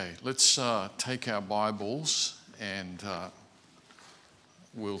Okay, let's take our Bibles and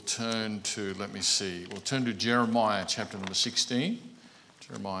we'll turn to, we'll turn to Jeremiah chapter number 16.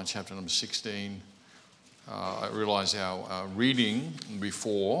 Jeremiah chapter number 16. I realise our reading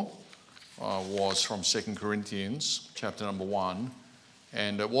before was from 2 Corinthians chapter number 1,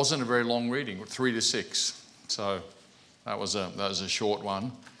 and it wasn't a very long reading, 3 to 6. So that was a short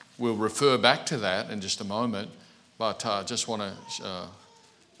one. We'll refer back to that in just a moment, but I just want to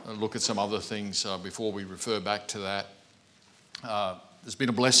look at some other things before we refer back to that. It's been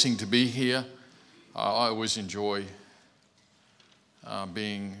a blessing to be here. I always enjoy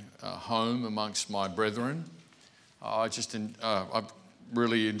being home amongst my brethren. I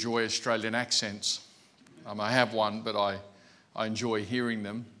really enjoy Australian accents. I have one, but I enjoy hearing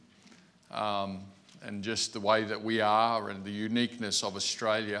them. And just the way that we are and the uniqueness of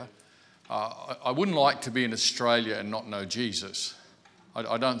Australia. I wouldn't like to be in Australia and not know Jesus.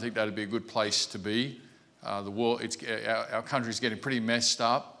 I don't think that'd be a good place to be. Our country's getting pretty messed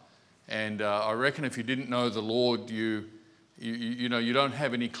up, and I reckon if you didn't know the Lord, you don't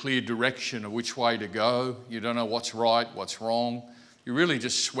have any clear direction of which way to go. You don't know what's right, what's wrong. You're really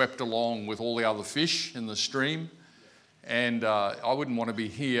just swept along with all the other fish in the stream, and I wouldn't want to be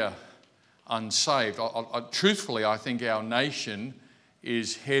here unsaved. Truthfully, I think our nation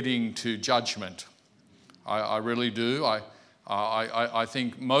is heading to judgment. I really do. I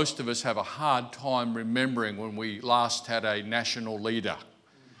think most of us have a hard time remembering when we last had a national leader.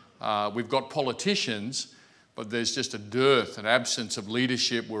 We've got politicians, but there's just a dearth, an absence of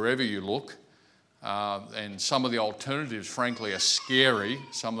leadership wherever you look. And some of the alternatives, frankly, are scary.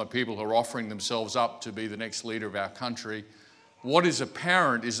 Some of the people who are offering themselves up to be the next leader of our country. What is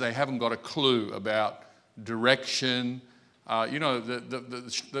apparent is they haven't got a clue about direction. One of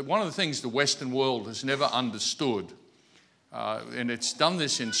the things the Western world has never understood, and it's done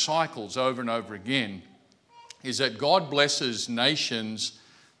this in cycles over and over again, is that God blesses nations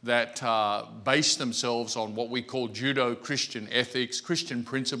that base themselves on what we call Judeo-Christian ethics, Christian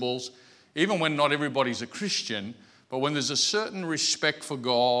principles, even when not everybody's a Christian, but when there's a certain respect for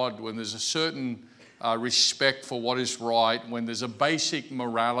God, when there's a certain respect for what is right, when there's a basic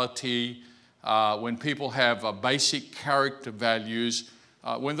morality, when people have basic character values.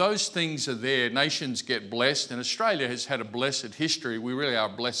 When those things are there, nations get blessed, and Australia has had a blessed history. We really are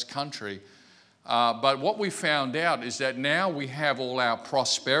a blessed country. But what we found out is that now we have all our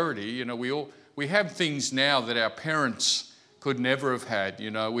prosperity. We have things now that our parents could never have had.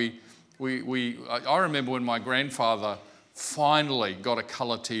 I remember when my grandfather finally got a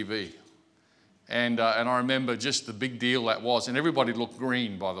colour TV, and I remember just the big deal that was, and everybody looked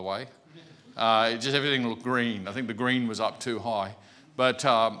green, by the way. Just everything looked green. I think the green was up too high. But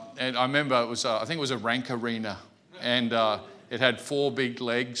and I remember I think it was a rank arena, and it had 4 big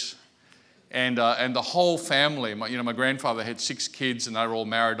legs, and the whole family. My grandfather had 6 kids, and they were all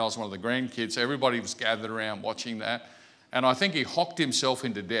married. I was one of the grandkids. So everybody was gathered around watching that, and I think he hocked himself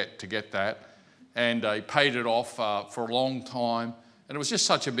into debt to get that, and he paid it off for a long time, and it was just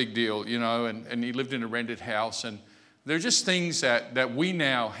such a big deal, And he lived in a rented house, and they're just things that we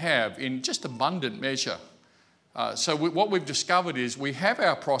now have in just abundant measure. So what we've discovered is we have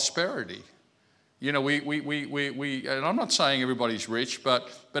our prosperity. And I'm not saying everybody's rich,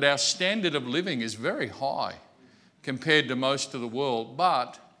 but our standard of living is very high compared to most of the world.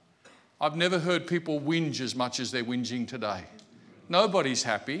 But I've never heard people whinge as much as they're whinging today. Nobody's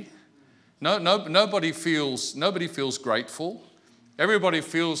happy. Nobody feels grateful. Everybody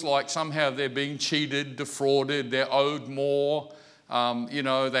feels like somehow they're being cheated, defrauded, they're owed more.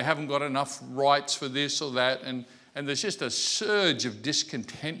 They haven't got enough rights for this or that, and there's just a surge of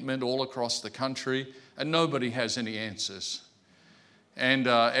discontentment all across the country, and nobody has any answers. And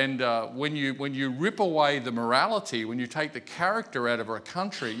when you rip away the morality, when you take the character out of a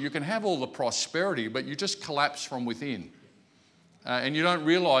country, you can have all the prosperity, but you just collapse from within, and you don't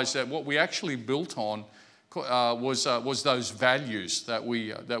realise that what we actually built on was those values that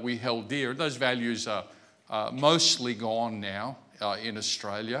we held dear. Those values are mostly gone now. In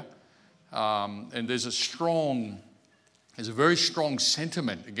Australia, and there's a very strong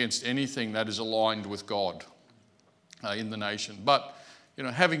sentiment against anything that is aligned with God in the nation. But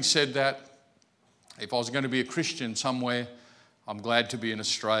having said that, if I was going to be a Christian somewhere, I'm glad to be in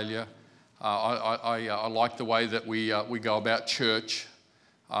Australia. I like the way that we go about church.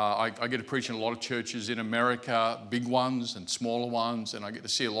 I get to preach in a lot of churches in America, big ones and smaller ones, and I get to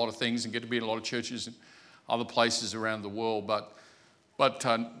see a lot of things and get to be in a lot of churches in other places around the world. But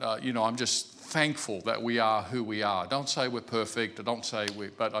I'm just thankful that we are who we are. Don't say we're perfect,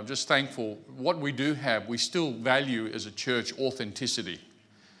 but I'm just thankful. What we do have, we still value as a church authenticity.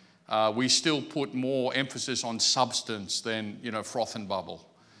 we still put more emphasis on substance than, froth and bubble.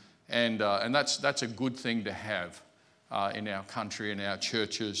 And that's a good thing to have in our country, in our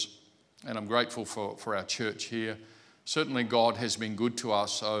churches. And I'm grateful for our church here. Certainly God has been good to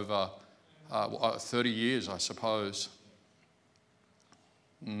us over 30 years, I suppose.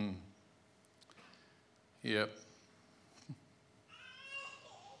 Yep.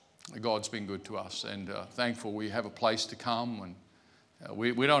 God's been good to us, and thankful we have a place to come. And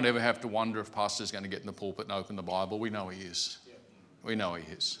we don't ever have to wonder if pastor's going to get in the pulpit and open the Bible. We know he is. We know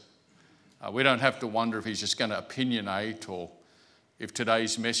he is. We don't have to wonder if he's just going to opinionate or if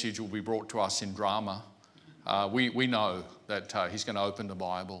today's message will be brought to us in drama. We know that he's going to open the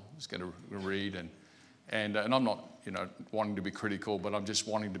Bible, he's going to read, and I'm not wanting to be critical, but I'm just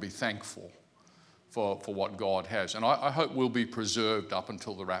wanting to be thankful for what God has. And I hope we'll be preserved up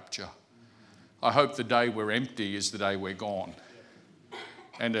until the rapture. I hope the day we're empty is the day we're gone.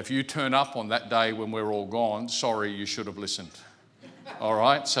 And if you turn up on that day when we're all gone, sorry, you should have listened. All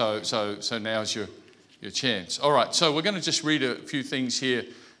right, so now's your chance. All right, so we're going to just read a few things here.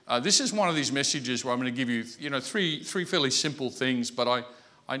 This is one of these messages where I'm going to give you, three fairly simple things, but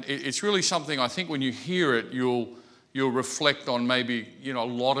it's really something I think when you hear it, you'll reflect on maybe, a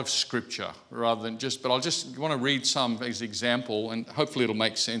lot of scripture rather than but I'll just want to read some as example, and hopefully it'll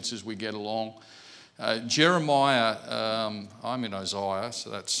make sense as we get along. Jeremiah, I'm in Isaiah, so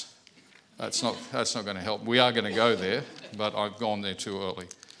that's not going to help. We are going to go there, but I've gone there too early.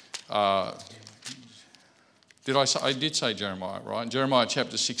 I did say Jeremiah, right? Jeremiah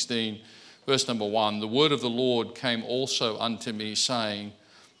chapter 16, verse number 1. The word of the Lord came also unto me, saying,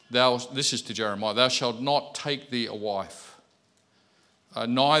 this is to Jeremiah, thou shalt not take thee a wife,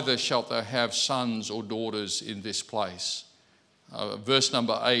 neither shalt thou have sons or daughters in this place. Verse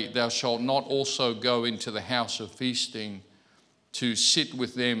number 8, thou shalt not also go into the house of feasting to sit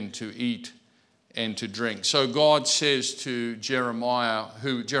with them to eat and to drink. So God says to Jeremiah,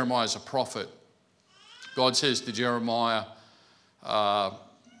 Jeremiah is a prophet, God says to Jeremiah,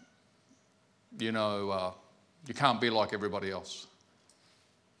 you can't be like everybody else.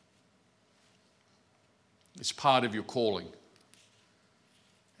 It's part of your calling.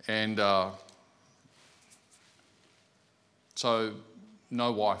 And so,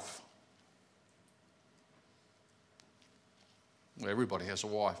 no wife. Well, everybody has a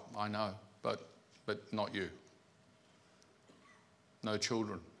wife, I know, but not you. No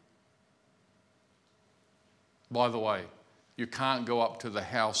children. By the way, you can't go up to the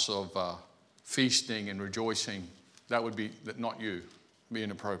house of feasting and rejoicing. That would be not you, be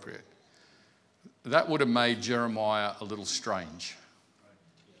inappropriate. That would have made Jeremiah a little strange.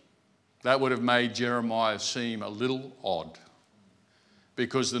 That would have made Jeremiah seem a little odd.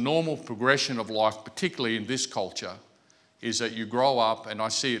 Because the normal progression of life, particularly in this culture, is that you grow up, and I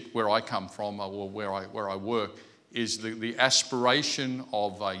see it where I come from or where I work, is the aspiration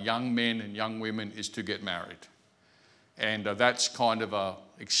of young men and young women is to get married. And that's kind of a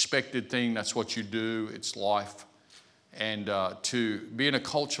expected thing. That's what you do. It's life. And to be in a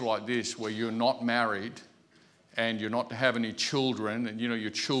culture like this where you're not married and you're not to have any children, and your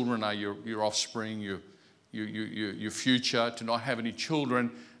children are your offspring, your future, to not have any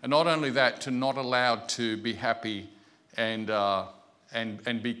children, and not only that, to not allowed to be happy and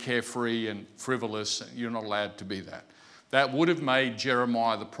be carefree and frivolous. You're not allowed to be that. That would have made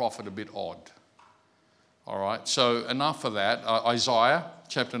Jeremiah the prophet a bit odd. All right, so enough of that. Isaiah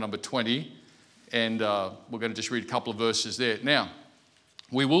chapter number 20. And we're going to just read a couple of verses there. Now,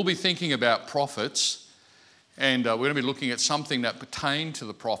 we will be thinking about prophets, and we're going to be looking at something that pertained to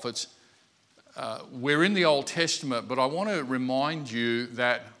the prophets. We're in the Old Testament, but I want to remind you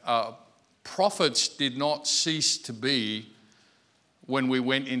that prophets did not cease to be when we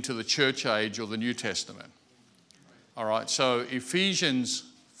went into the church age or the New Testament. All right, so Ephesians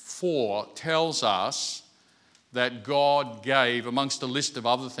 4 tells us that God gave, amongst a list of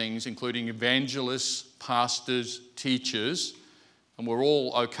other things, including evangelists, pastors, teachers, and we're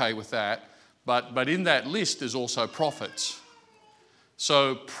all okay with that, but in that list is also prophets.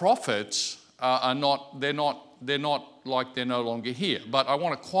 So prophets they're not like they're no longer here. But I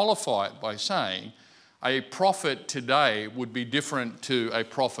want to qualify it by saying a prophet today would be different to a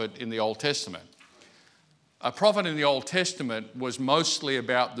prophet in the Old Testament. A prophet in the Old Testament was mostly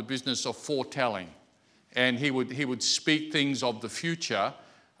about the business of foretelling. And he would speak things of the future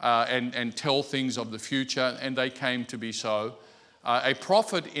and tell things of the future, and they came to be so. A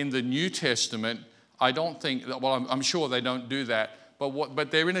prophet in the New Testament, I don't think, well, I'm sure they don't do that,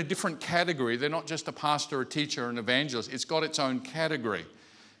 but they're in a different category. They're not just a pastor, a teacher, an evangelist. It's got its own category.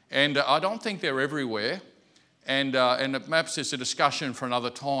 And I don't think they're everywhere. And perhaps there's a discussion for another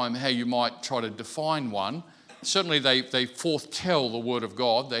time how you might try to define one. Certainly they foretell the Word of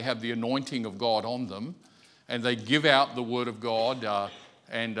God. They have the anointing of God on them, and they give out the Word of God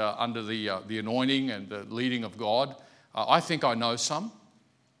under the anointing and the leading of God. I think I know some.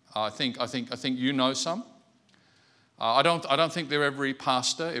 I think you know some. I don't think they're every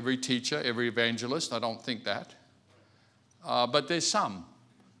pastor, every teacher, every evangelist. I don't think that. But there's some.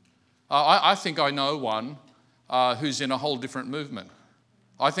 I think I know one who's in a whole different movement.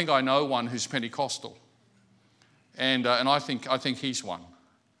 I think I know one who's Pentecostal. And I think he's one.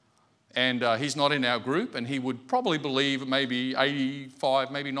 And he's not in our group, and he would probably believe maybe 85,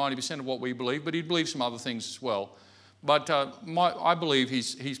 maybe 90% of what we believe, but he'd believe some other things as well. But I believe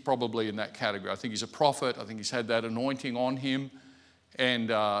he's probably in that category. I think he's a prophet. I think he's had that anointing on him.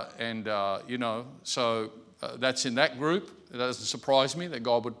 So that's in that group. It doesn't surprise me that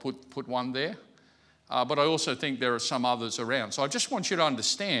God would put one there. But I also think there are some others around. So I just want you to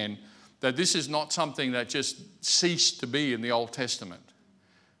understand that this is not something that just ceased to be in the Old Testament.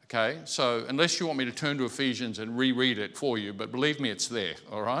 Okay? So unless you want me to turn to Ephesians and reread it for you, but believe me, it's there,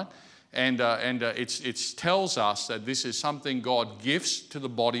 all right? And it tells us that this is something God gives to the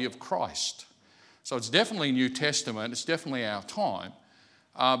body of Christ. So it's definitely New Testament. It's definitely our time.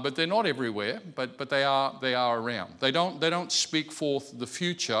 But they're not everywhere, but they are around. They don't speak forth the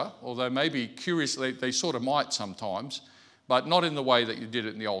future, although maybe curiously they sort of might sometimes, but not in the way that you did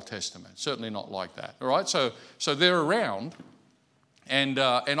it in the Old Testament. Certainly not like that. All right, so they're around, and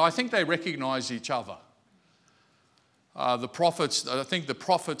I think they recognize each other. The prophets, I think the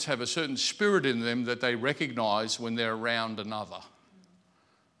prophets have a certain spirit in them that they recognize when they're around another.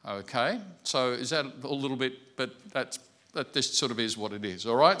 Okay, so is that a little bit? But that this sort of is what it is.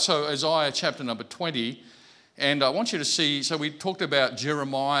 All right, so Isaiah chapter number 20, and I want you to see. So we talked about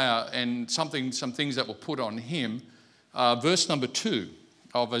Jeremiah and some things that were put on him. Verse number 2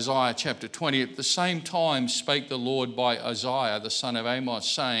 of Isaiah chapter 20. At the same time spake the Lord by Isaiah the son of Amos,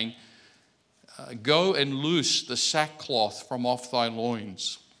 saying, Go and loose the sackcloth from off thy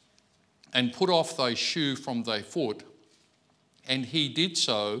loins, and put off thy shoe from thy foot. And he did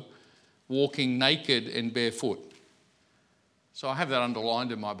so, walking naked and barefoot. So I have that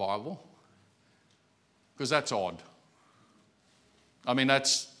underlined in my Bible, because that's odd. I mean,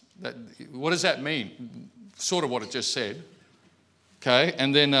 what does that mean? Sort of what it just said. Okay,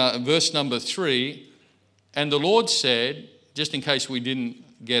 and then verse number 3, and the Lord said, just in case we didn't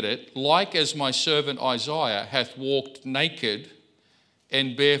get it, like as my servant Isaiah hath walked naked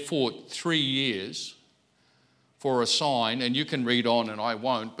and barefoot 3 years for a sign, and you can read on and I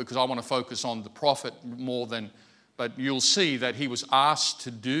won't, because I want to focus on the prophet more than, but you'll see that he was asked to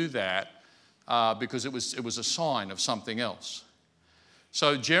do that because it was a sign of something else.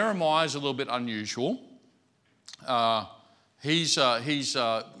 So Jeremiah is a little bit unusual. We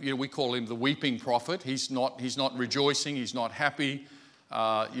call him the weeping prophet. He's not rejoicing. He's not happy.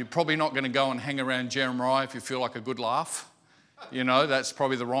 You're probably not going to go and hang around Jeremiah if you feel like a good laugh. That's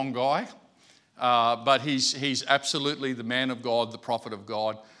probably the wrong guy. But he's absolutely the man of God, the prophet of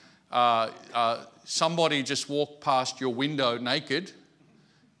God. Somebody just walked past your window naked,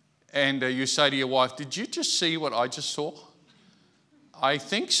 and you say to your wife, "Did you just see what I just saw?" I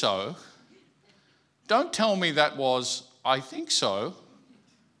think so. Don't tell me that was, I think so.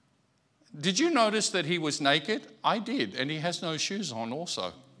 Did you notice that he was naked? I did, and he has no shoes on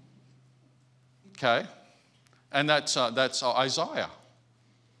also. Okay, and that's Isaiah.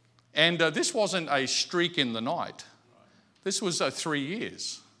 And this wasn't a streak in the night. This was 3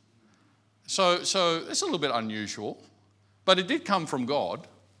 years. So it's a little bit unusual, but it did come from God.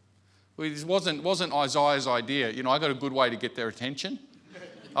 It wasn't Isaiah's idea. I got a good way to get their attention.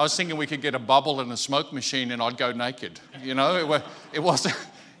 I was thinking we could get a bubble and a smoke machine and I'd go naked. It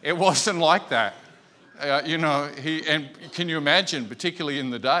wasn't like that. And can you imagine, particularly in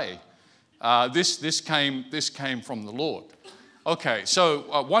the day, this came from the Lord. Okay,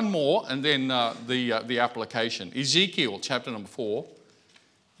 so one more, and then the application. Ezekiel chapter number 4.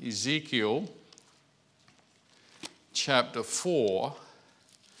 Ezekiel chapter 4.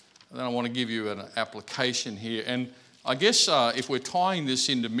 And then I want to give you an application here. And I guess if we're tying this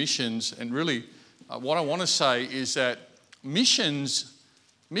into missions, and really what I want to say is that missions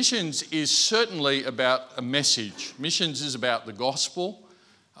is certainly about a message. Missions is about the gospel.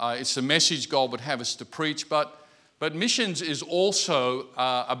 It's the message God would have us to preach, but missions is also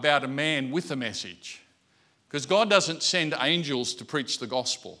about a man with a message, because God doesn't send angels to preach the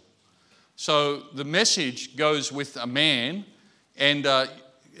gospel. So the message goes with a man, and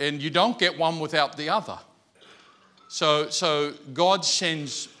you don't get one without the other. So God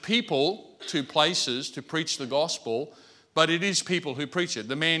sends people to places to preach the gospel, but it is people who preach it.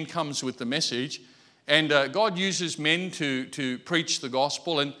 The man comes with the message, and God uses men to preach the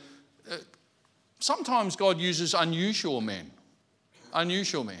gospel, and sometimes God uses unusual men. And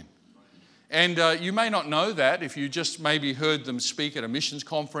you may not know that if you just maybe heard them speak at a missions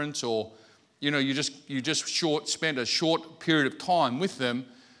conference, or you just spent a short period of time with them.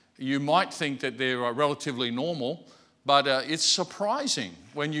 You might think that they're relatively normal, but it's surprising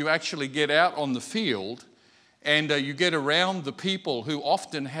when you actually get out on the field and you get around the people who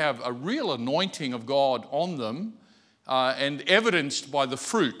often have a real anointing of God on them, and evidenced by the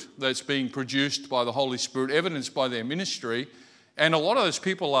fruit that's being produced by the Holy Spirit, evidenced by their ministry. And a lot of those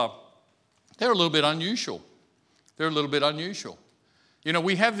people they're a little bit unusual.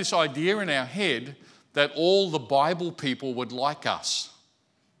 We have this idea in our head that all the Bible people would like us.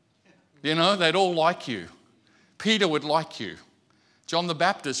 They'd all like you. Peter would like you. John the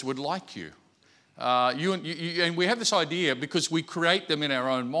Baptist would like you. And we have this idea, because we create them in our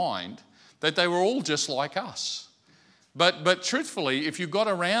own mind, that they were all just like us. But truthfully, if you got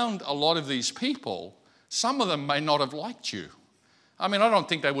around a lot of these people, some of them may not have liked you. I mean, I don't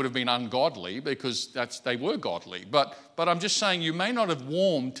think they would have been ungodly, because they were godly. But I'm just saying, you may not have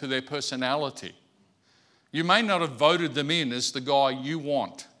warmed to their personality. You may not have voted them in as the guy you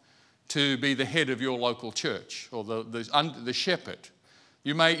want to be the head of your local church, or the shepherd.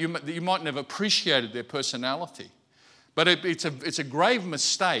 You might not have appreciated their personality. But it's a grave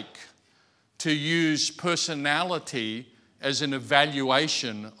mistake to use personality as an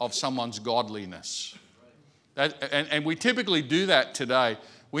evaluation of someone's godliness. And we typically do that today.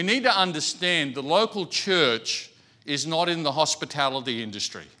 We need to understand the local church is not in the hospitality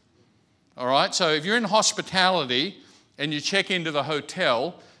industry. All right? So if you're in hospitality and you check into the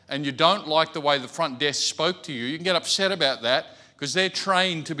hotel and you don't like the way the front desk spoke to you, you can get upset about that, because they're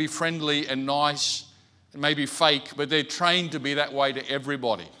trained to be friendly and nice, and maybe fake, but they're trained to be that way to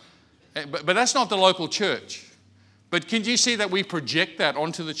everybody. But that's not the local church. But can you see that we project that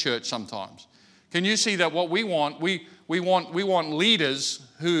onto the church sometimes? Can you see that what we want leaders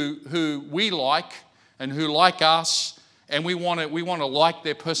who we like and who like us, and we want to like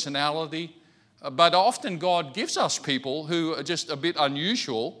their personality. But often God gives us people who are just a bit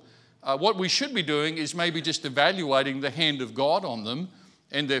unusual. What we should be doing is maybe just evaluating the hand of God on them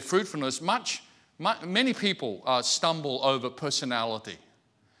and their fruitfulness. Many people stumble over personality.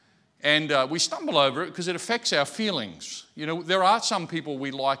 And we stumble over it because it affects our feelings. There are some people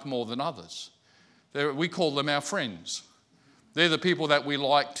we like more than others. We call them our friends. They're the people that we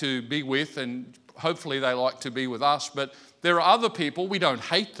like to be with, and hopefully they like to be with us. But there are other people, we don't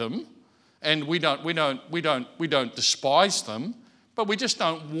hate them, and we don't despise them, but we just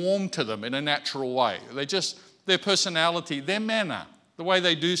don't warm to them in a natural way. Their personality, their manner, the way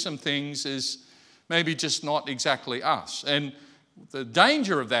they do some things is maybe just not exactly us. And the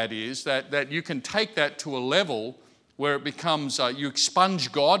danger of that is that you can take that to a level where it becomes, you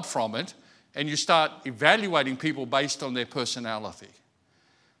expunge God from it, and you start evaluating people based on their personality.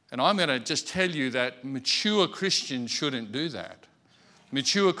 And I'm going to just tell you that mature Christians shouldn't do that.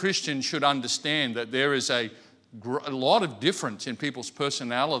 Mature Christians should understand that there is a lot of difference in people's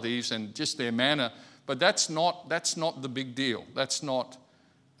personalities and just their manner, but that's not the big deal. That's not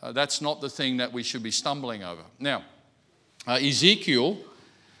the thing that we should be stumbling over. Now, Ezekiel.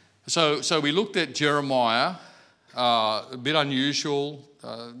 So we looked at Jeremiah, a bit unusual,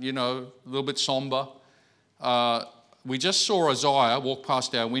 a little bit somber. We just saw Isaiah walk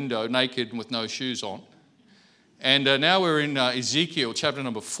past our window naked and with no shoes on. And now we're in Ezekiel chapter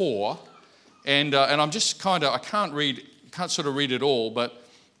number 4. And I'm just I can't sort of read it all, but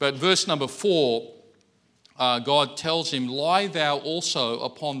verse number 4, God tells him, "Lie thou also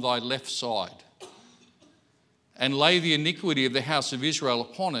upon thy left side, and lay the iniquity of the house of Israel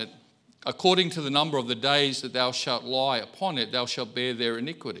upon it. According to the number of the days that thou shalt lie upon it, thou shalt bear their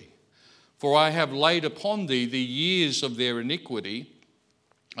iniquity. For I have laid upon thee the years of their iniquity,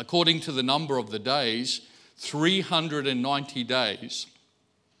 according to the number of the days, 390 days.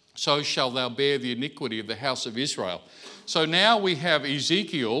 So shalt thou bear the iniquity of the house of Israel." So now we have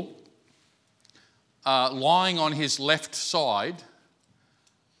Ezekiel lying on his left side,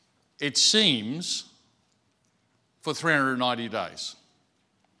 it seems, for 390 days.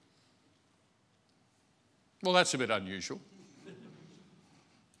 Well, that's a bit unusual.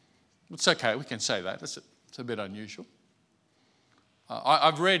 It's okay, we can say that. It's a bit unusual.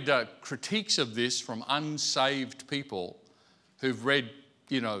 I've read critiques of this from unsaved people who've read,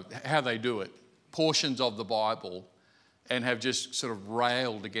 how they do it, portions of the Bible, and have just sort of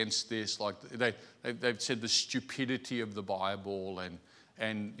railed against this. Like they've said the stupidity of the Bible,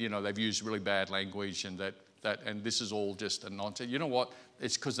 and they've used really bad language, and and this is all just a nonsense. You know what?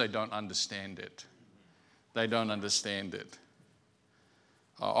 It's because they don't understand it. They don't understand it.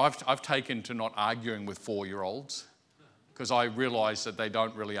 I've taken to not arguing with 4-year-olds because I realise that they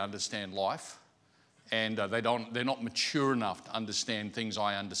don't really understand life, and they're not mature enough to understand things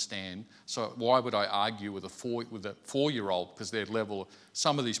I understand. So why would I argue with a 4-year-old? Because their level,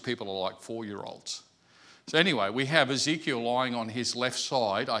 some of these people are like 4-year-olds. So anyway, we have Ezekiel lying on his left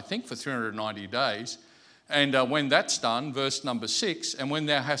side, I think for 390 days. And when that's done, verse number 6, and when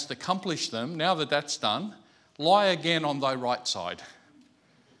thou hast accomplished them, now that that's done, lie again on thy right side.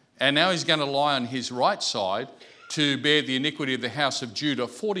 And now he's going to lie on his right side to bear the iniquity of the house of Judah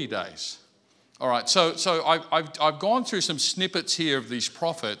 40 days. All right, so I've gone through some snippets here of these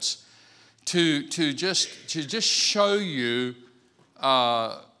prophets to just show you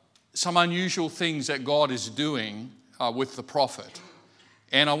some unusual things that God is doing with the prophet.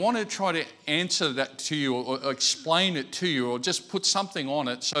 And I want to try to answer that to you, or explain it to you, or just put something on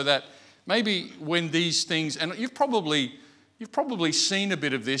it so that maybe when these things, and you've probably seen a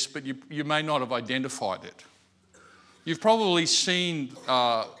bit of this, but you may not have identified it. You've probably seen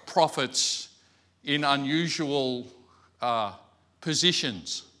prophets in unusual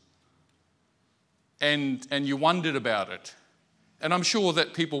positions, and you wondered about it. And I'm sure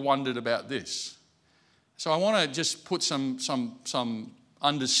that people wondered about this. So I want to just put some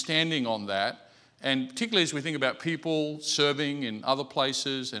understanding on that, and particularly as we think about people serving in other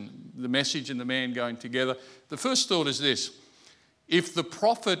places and the message and the man going together. The first thought is this: if the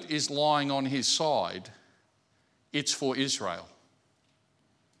prophet is lying on his side, it's for Israel.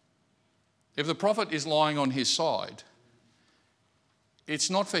 If the prophet is lying on his side, it's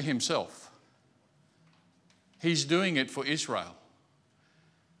not for himself. He's doing it for Israel.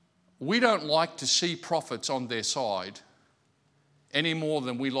 We don't like to see prophets on their side any more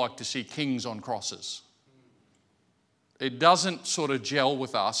than we like to see kings on crosses. It doesn't sort of gel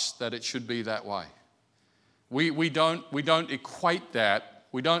with us that it should be that way. We don't equate that.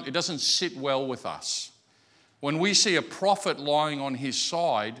 It doesn't sit well with us. When we see a prophet lying on his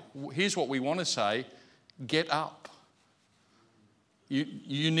side, here's what we want to say: get up.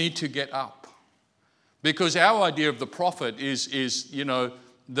 You need to get up. Because our idea of the prophet is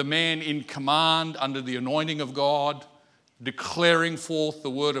the man in command under the anointing of God, declaring forth the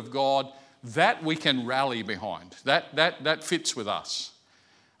word of God. That we can rally behind. That fits with us.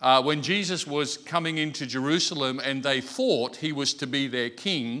 When Jesus was coming into Jerusalem and they thought he was to be their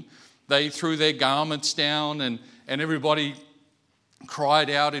king, they threw their garments down and everybody cried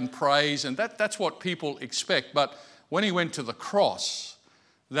out in praise, and that's what people expect. But when he went to the cross,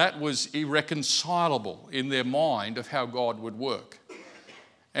 that was irreconcilable in their mind of how God would work.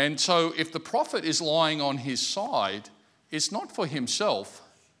 And so if the prophet is lying on his side, it's not for himself,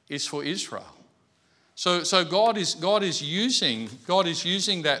 it's for Israel. So God is using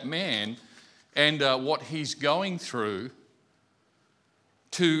that man and what he's going through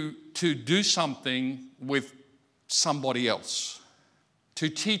to do something with somebody else, to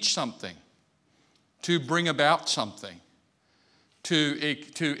teach something, to bring about something,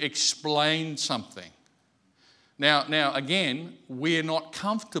 to explain something. Now again, we're not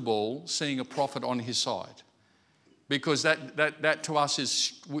comfortable seeing a prophet on his side because that to us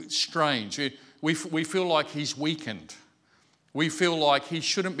is strange. We feel like he's weakened. We feel like he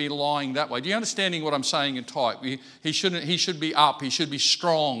shouldn't be lying that way. Do you understand what I'm saying in type? He should be up. He should be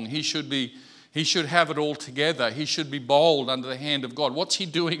strong. He should have it all together. He should be bold under the hand of God. What's he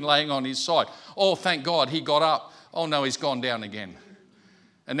doing laying on his side? Oh, thank God he got up. Oh no, he's gone down again.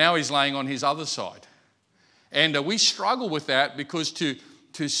 And now he's laying on his other side. And we struggle with that because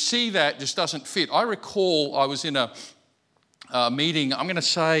to see that just doesn't fit. I recall I was in a meeting, I'm going to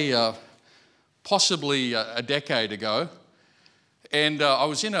say possibly a decade ago. And I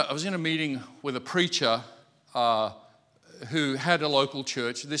was in a meeting with a preacher who had a local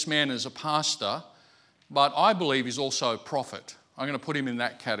church. This man is a pastor, but I believe he's also a prophet. I'm going to put him in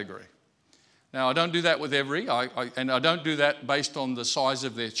that category. Now, I don't do that with and I don't do that based on the size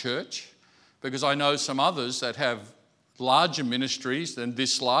of their church, because I know some others that have larger ministries than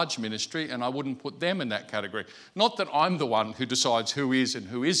this large ministry, and I wouldn't put them in that category. Not that I'm the one who decides who is and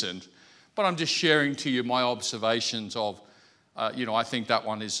who isn't, but I'm just sharing to you my observations of I think that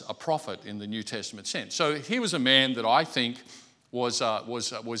one is a prophet in the New Testament sense. So he was a man that I think was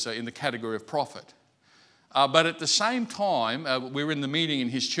in the category of prophet. But at the same time, we were in the meeting in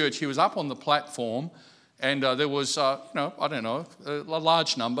his church. He was up on the platform, and there was, a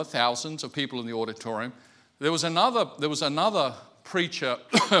large number, thousands of people in the auditorium. There was another preacher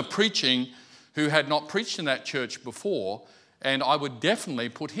preaching who had not preached in that church before, And I would definitely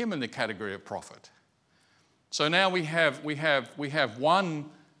put him in the category of prophet. So now we have one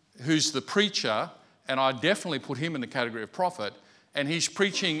who's the preacher, and I definitely put him in the category of prophet, and he's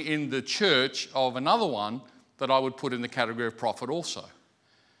preaching in the church of another one that I would put in the category of prophet also.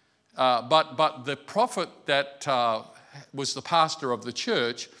 But the prophet that was the pastor of the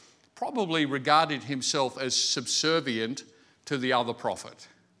church probably regarded himself as subservient to the other prophet.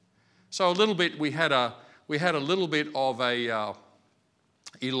 So a little bit, we had a little bit of a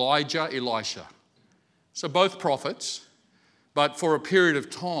Elijah, Elisha. So both prophets, but for a period of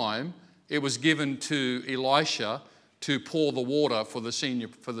time, it was given to Elisha to pour the water for the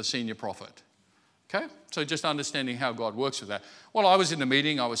senior prophet. Okay? So just understanding how God works with that. Well, I was in the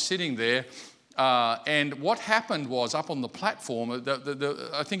meeting, I was sitting there, and what happened was up on the platform,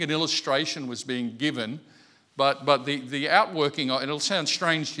 I think an illustration was being given, but the outworking, and it'll sound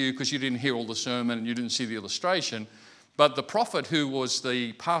strange to you because you didn't hear all the sermon and you didn't see the illustration, but the prophet who was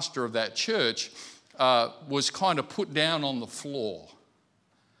the pastor of that church was kind of put down on the floor.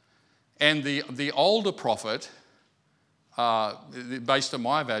 And the older prophet, based on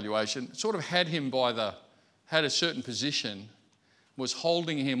my evaluation, sort of had a certain position, was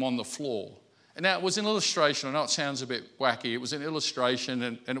holding him on the floor. And now it was an illustration. I know it sounds a bit wacky. It was an illustration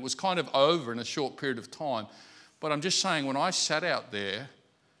and it was kind of over in a short period of time. But I'm just saying, when I sat out there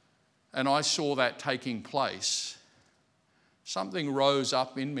and I saw that taking place, something rose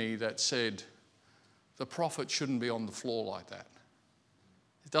up in me that said, the prophet shouldn't be on the floor like that.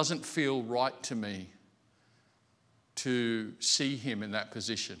 It doesn't feel right to me to see him in that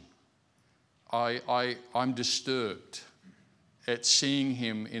position. I'm disturbed at seeing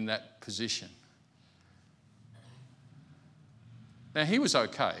him in that position. Now, he was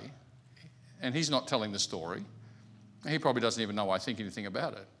okay, and he's not telling the story. He probably doesn't even know I think anything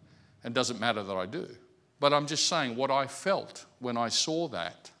about it, and doesn't matter that I do. But I'm just saying what I felt when I saw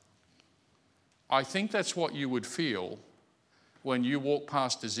that. I think that's what you would feel when you walk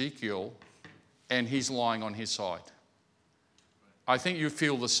past Ezekiel and he's lying on his side. I think you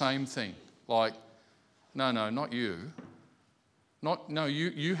feel the same thing. Like, no, not you.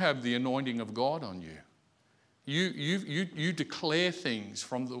 You have the anointing of God on you. You declare things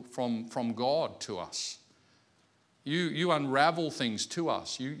from God to us. You unravel things to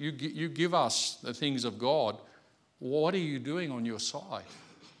us. You give us the things of God. What are you doing on your side?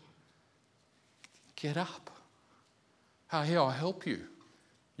 Get up. Here, I'll help you.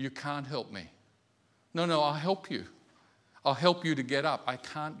 You can't help me. No, I'll help you. I'll help you to get up. I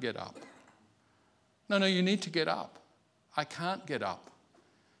can't get up. No, you need to get up. I can't get up.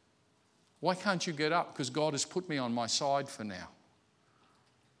 Why can't you get up? Because God has put me on my side for now.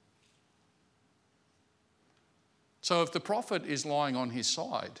 So if the prophet is lying on his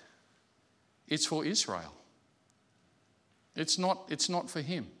side, it's for Israel. It's not for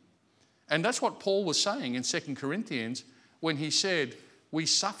him. And that's what Paul was saying in 2 Corinthians when he said, we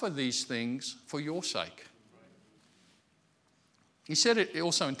suffer these things for your sake. He said it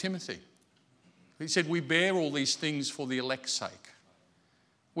also in Timothy. He said, we bear all these things for the elect's sake.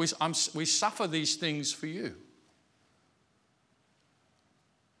 We suffer these things for you.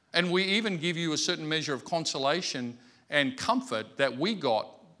 And we even give you a certain measure of consolation and comfort that we got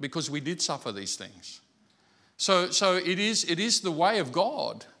because we did suffer these things. So it is the way of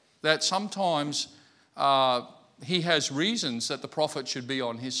God that sometimes he has reasons that the prophet should be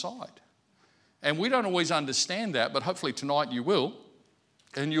on his side. And we don't always understand that, but hopefully tonight you will.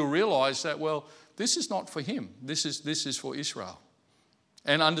 And you'll realize that, well, this is not for him. This is for Israel.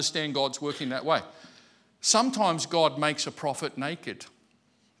 And understand God's working that way. Sometimes God makes a prophet naked.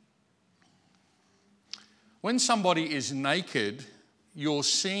 When somebody is naked, you're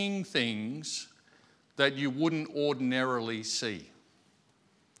seeing things that you wouldn't ordinarily see.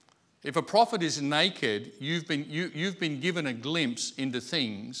 If a prophet is naked, you've been given a glimpse into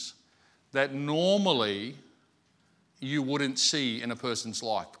things that normally you wouldn't see in a person's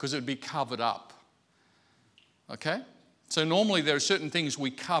life because it would be covered up. Okay? So normally there are certain things we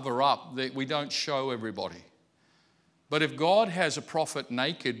cover up that we don't show everybody. But if God has a prophet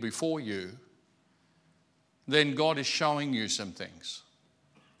naked before you, then God is showing you some things.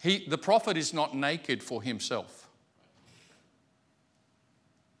 The prophet is not naked for himself.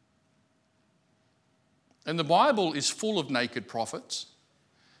 And the Bible is full of naked prophets.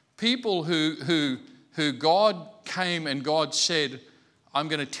 People who God came and God said, I'm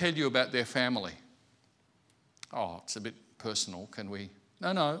going to tell you about their family. Oh, it's a bit personal. Can we?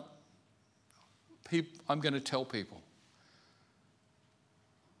 No. I'm going to tell people.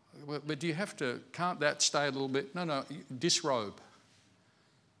 But do you have can't that stay a little bit? No, disrobe.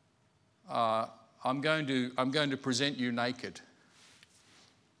 I'm going to present you naked.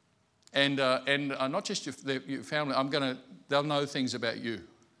 And not just your family, they'll know things about you.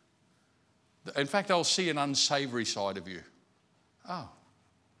 In fact, they'll see an unsavory side of you. Oh,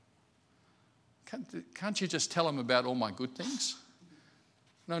 can't you just tell them about all my good things?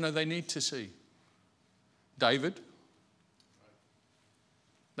 No, they need to see. David,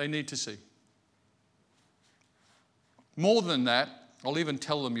 they need to see. More than that, I'll even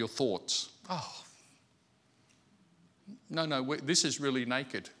tell them your thoughts. Oh, no, this is really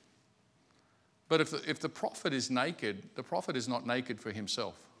naked. But if the prophet is naked, the prophet is not naked for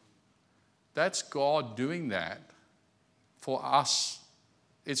himself. That's God doing that for us.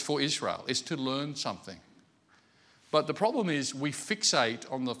 It's for Israel. It's to learn something. But the problem is we fixate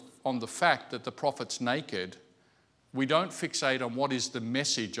on the fact that the prophet's naked. We don't fixate on what is the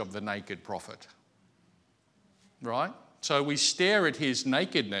message of the naked prophet. Right? So we stare at his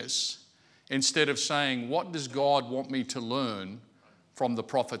nakedness instead of saying, what does God want me to learn from the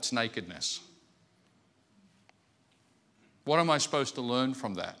prophet's nakedness? What am I supposed to learn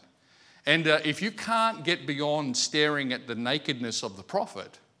from that? And if you can't get beyond staring at the nakedness of the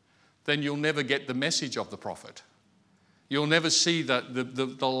prophet, then you'll never get the message of the prophet. You'll never see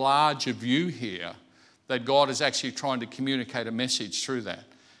the larger view here that God is actually trying to communicate a message through that.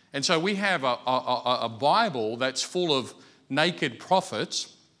 And so we have a Bible that's full of naked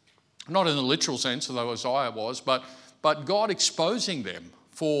prophets, not in the literal sense, although Isaiah was, but God exposing them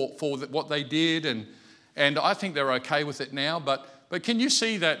for what they did, and I think they're okay with it now. But can you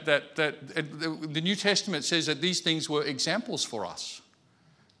see that the New Testament says that these things were examples for us?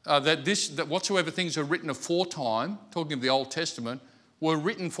 That whatsoever things are written aforetime, talking of the Old Testament, were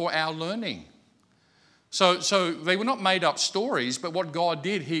written for our learning. So they were not made up stories, but what God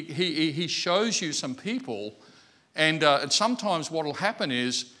did, He shows you some people, and sometimes what will happen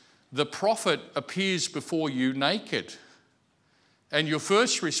is the prophet appears before you naked, and your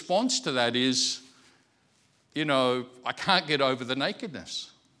first response to that is, I can't get over the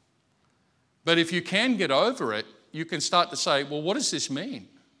nakedness. But if you can get over it, you can start to say, well, what does this mean?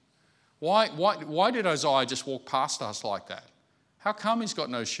 Why did Isaiah just walk past us like that? How come he's got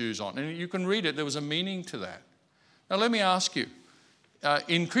no shoes on? And you can read it, there was a meaning to that. Now let me ask you,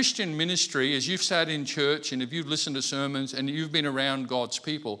 in Christian ministry, as you've sat in church and if you've listened to sermons and you've been around God's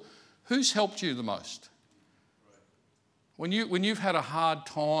people, who's helped you the most? When you've had a hard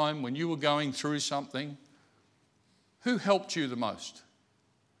time, when you were going through something, who helped you the most?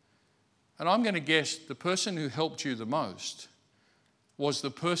 And I'm going to guess the person who helped you the most was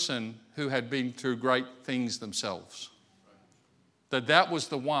the person who had been through great things themselves. That was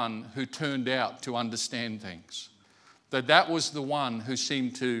the one who turned out to understand things. That was the one who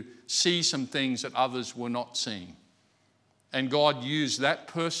seemed to see some things that others were not seeing. And God used that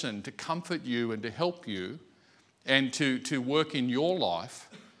person to comfort you and to help you and to work in your life.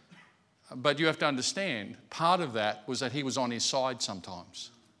 But you have to understand, part of that was that he was on his side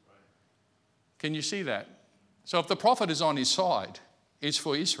sometimes. Can you see that? So if the prophet is on his side, it's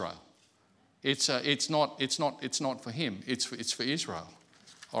for Israel. It's not for him. It's for Israel.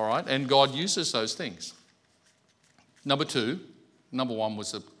 All right? And God uses those things. Number two, though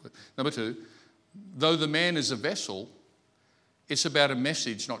the man is a vessel, it's about a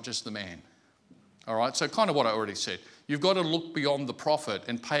message, not just the man. All right? So kind of what I already said. You've got to look beyond the prophet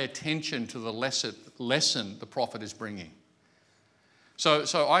and pay attention to the lesson the prophet is bringing. So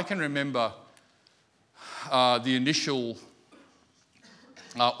I can remember the initial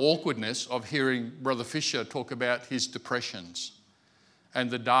awkwardness of hearing Brother Fisher talk about his depressions and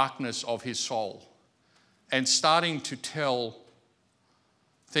the darkness of his soul, and starting to tell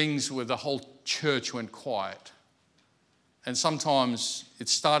things where the whole church went quiet. And sometimes it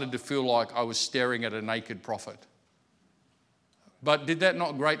started to feel like I was staring at a naked prophet. But did that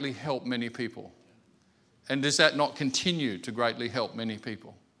not greatly help many people? And does that not continue to greatly help many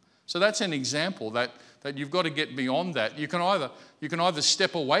people? So that's an example that you've got to get beyond that. You can either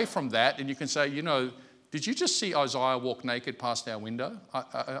step away from that and you can say, did you just see Isaiah walk naked past our window?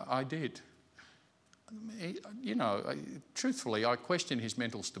 I did. Truthfully, I question his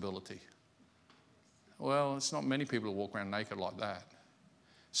mental stability. Well, it's not many people who walk around naked like that.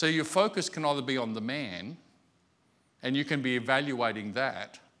 So your focus can either be on the man, and you can be evaluating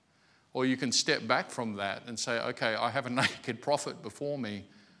that, or you can step back from that and say, okay, I have a naked prophet before me.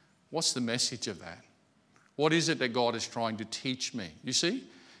 What's the message of that? What is it that God is trying to teach me? You see,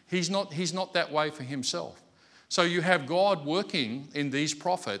 he's not that way for himself. So you have God working in these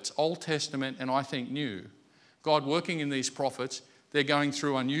prophets, Old Testament and I think New. God working in these prophets. They're going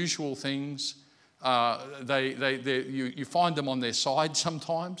through unusual things. You find them on their side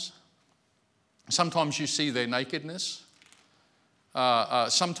sometimes. Sometimes you see their nakedness.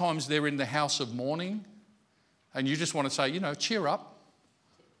 Sometimes they're in the house of mourning, and you just want to say, cheer up.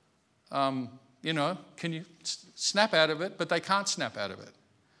 Can you snap out of it? But they can't snap out of it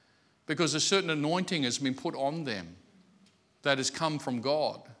because a certain anointing has been put on them that has come from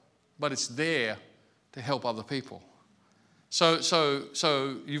God, but it's there to help other people. So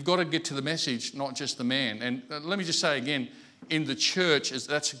you've got to get to the message, not just the man. And let me just say again, in the church,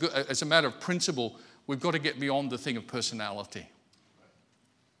 as a matter of principle, we've got to get beyond the thing of personality.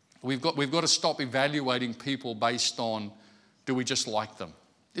 We've got to stop evaluating people based on, do we just like them?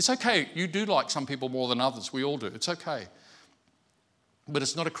 It's okay. You do like some people more than others. We all do. It's okay. But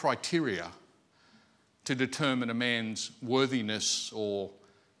it's not a criteria to determine a man's worthiness or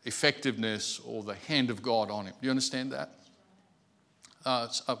effectiveness or the hand of God on him. Do you understand that?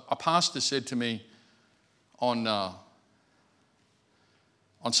 A pastor said to me on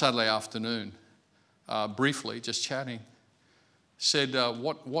Saturday afternoon, briefly, just chatting, said,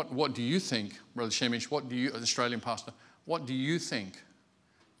 what do you think, Brother Sehmish, an Australian pastor, what do you think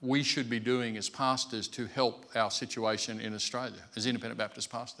we should be doing as pastors to help our situation in Australia, as independent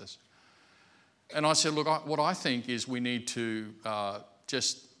Baptist pastors? And I said, look, what I think is we need to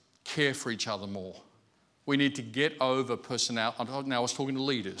just care for each other more. We need to get over personality. Now I was talking to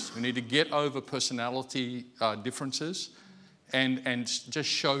leaders. We need to get over personality differences and just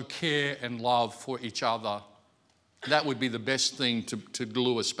show care and love for each other. That would be the best thing to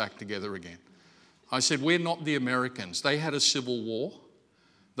glue us back together again. I said, we're not the Americans. They had a civil war.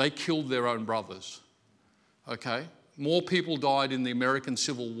 They killed their own brothers. Okay? More people died in the American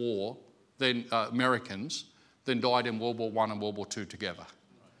Civil War than Americans than died in World War I and World War II together.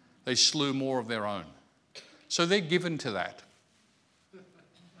 They slew more of their own. So they're given to that.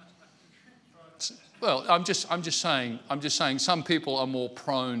 Well, I'm just saying some people are more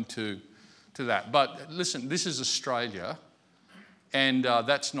prone to that. But listen, this is Australia, and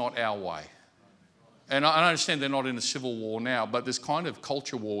that's not our way. And I understand they're not in a civil war now, but there's kind of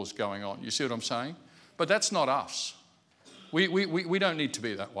culture wars going on. You see what I'm saying? But that's not us. We don't need to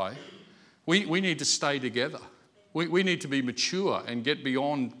be that way. We need to stay together. We need to be mature and get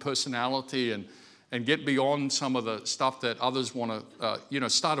beyond personality and get beyond some of the stuff that others want to,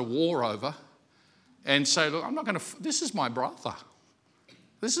 start a war over and say, look, I'm not going to, this is my brother.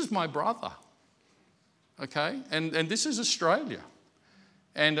 This is my brother. Okay? And this is Australia.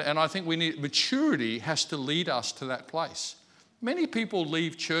 And I think maturity has to lead us to that place. Many people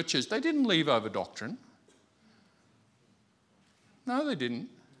leave churches. They didn't leave over doctrine. No, they didn't.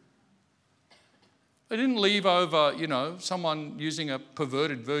 They didn't leave over, someone using a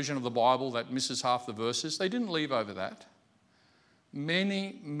perverted version of the Bible that misses half the verses. They didn't leave over that.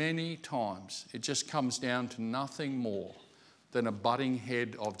 Many, many times it just comes down to nothing more than a butting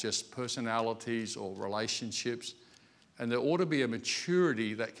head of just personalities or relationships. And there ought to be a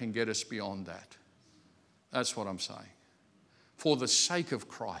maturity that can get us beyond that. That's what I'm saying. For the sake of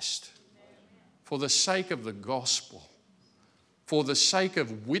Christ, for the sake of the gospel, for the sake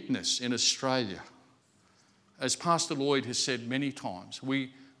of witness in Australia, as Pastor Lloyd has said many times,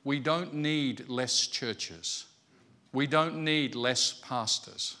 we don't need less churches. We don't need less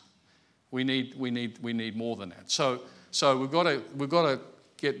pastors. We need more than that. So we've got to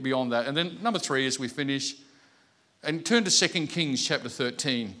get beyond that. And then number 3, as we finish, and turn to 2 Kings chapter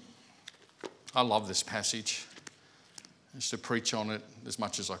 13. I love this passage. I used to preach on it as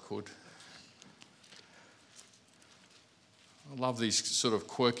much as I could. I love these sort of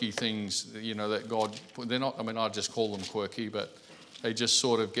quirky things, that God, they're not, I just call them quirky, but they just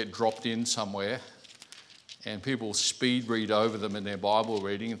sort of get dropped in somewhere and people speed read over them in their Bible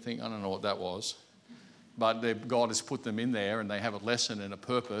reading and think, I don't know what that was. But God has put them in there and they have a lesson and a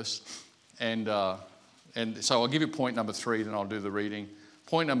purpose. And so I'll give you point number 3, then I'll do the reading.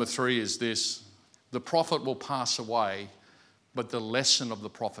 Point number 3 is this: the prophet will pass away, but the lesson of the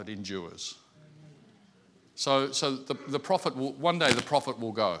prophet endures. So the prophet one day the prophet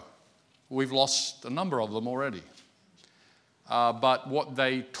will go. We've lost a number of them already. But what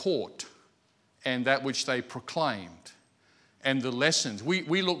they taught and that which they proclaimed and the lessons,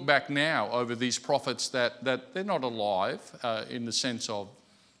 we look back now over these prophets that they're not alive in the sense of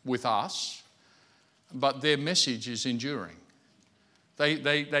with us, but their message is enduring.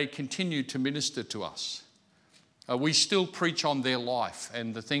 They continue to minister to us. We still preach on their life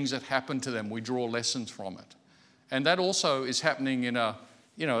and the things that happened to them. We draw lessons from it. And that also is happening to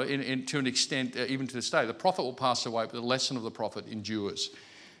an extent, even to this day. The prophet will pass away, but the lesson of the prophet endures.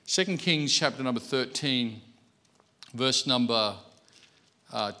 2 Kings chapter number 13, verse number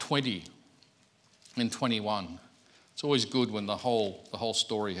 20 and 21. It's always good when the whole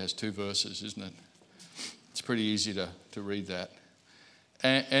story has 2 verses, isn't it? It's pretty easy to read that.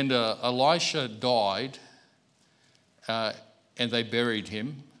 And Elisha died, and they buried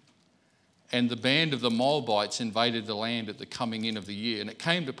him. And the band of the Moabites invaded the land at the coming in of the year. And it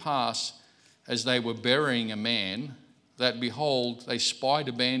came to pass, as they were burying a man, that behold, they spied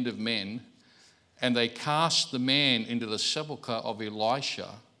a band of men, and they cast the man into the sepulchre of Elisha.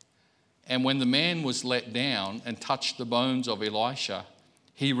 And when the man was let down and touched the bones of Elisha,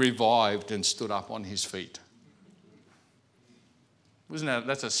 he revived and stood up on his feet.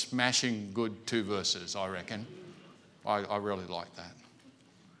 That's a smashing good 2 verses, I reckon. I really like that.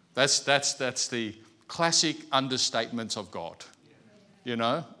 That's the classic understatements of God, you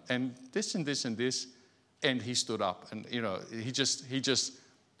know. And this and this and this, and he stood up, and he just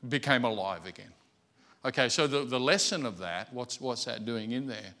became alive again. Okay, so the lesson of that, what's that doing in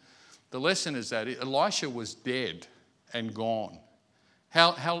there? The lesson is that Elisha was dead and gone.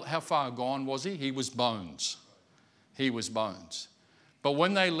 How far gone was he? He was bones. He was bones. But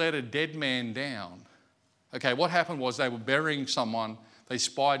when they let a dead man down, okay, what happened was they were burying someone. They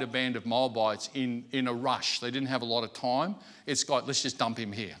spied a band of Moabites in a rush. They didn't have a lot of time. It's like, let's just dump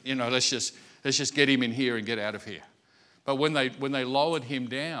him here. Let's just get him in here and get out of here. But when they lowered him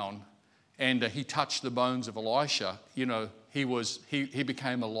down and he touched the bones of Elisha, he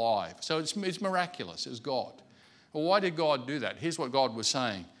became alive. So it's miraculous. It's God. Well, why did God do that? Here's what God was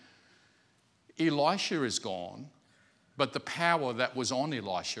saying. Elisha is gone, but the power that was on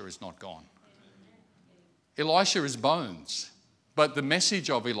Elisha is not gone. Elisha is bones. But the message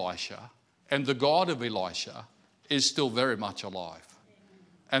of Elisha and the God of Elisha is still very much alive.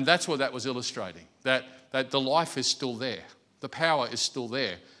 And that's what that was illustrating, that the life is still there. The power is still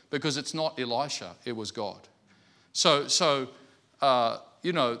there because it's not Elisha, it was God. So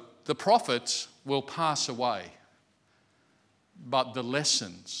the prophets will pass away, but the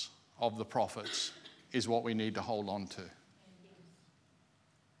lessons of the prophets is what we need to hold on to.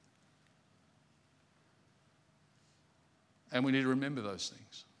 And we need to remember those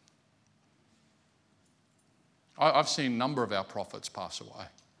things. I've seen a number of our prophets pass away.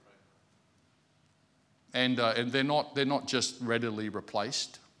 And they're not just readily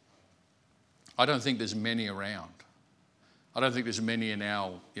replaced. I don't think there's many around. I don't think there's many in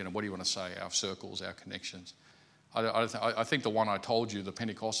our, what do you want to say, our circles, our connections. I think the one I told you, the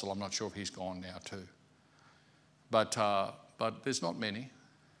Pentecostal, I'm not sure if he's gone now too. But there's not many.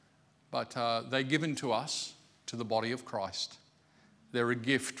 But they're given to us, to the body of Christ. They're a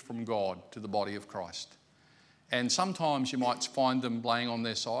gift from God to the body of Christ. And sometimes you might find them laying on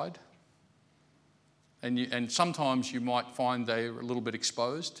their side. And sometimes you might find they're a little bit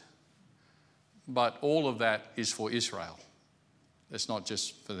exposed. But all of that is for Israel. It's not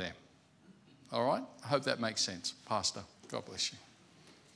just for them. All right? I hope that makes sense. Pastor, God bless you.